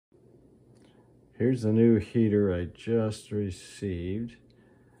Here's the new heater I just received.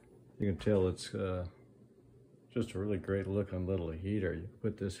 You can tell it's just a really great looking little heater. You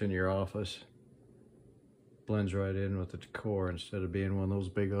put this in your office, blends right in with the decor instead of being one of those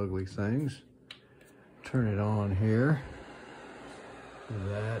big ugly things. Turn it on here.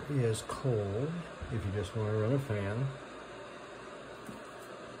 That is cold if you just want to run a fan.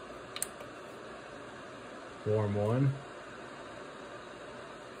 Warm one.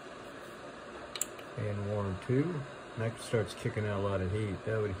 And warm two. That starts kicking out a lot of heat.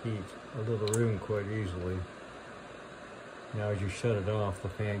 That would heat a little room quite easily. Now as you shut it off, the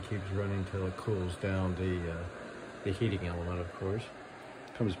fan keeps running till it cools down the heating element, of course.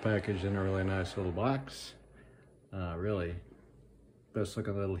 Comes packaged in a really nice little box. Really best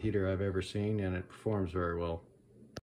looking little heater I've ever seen, and it performs very well.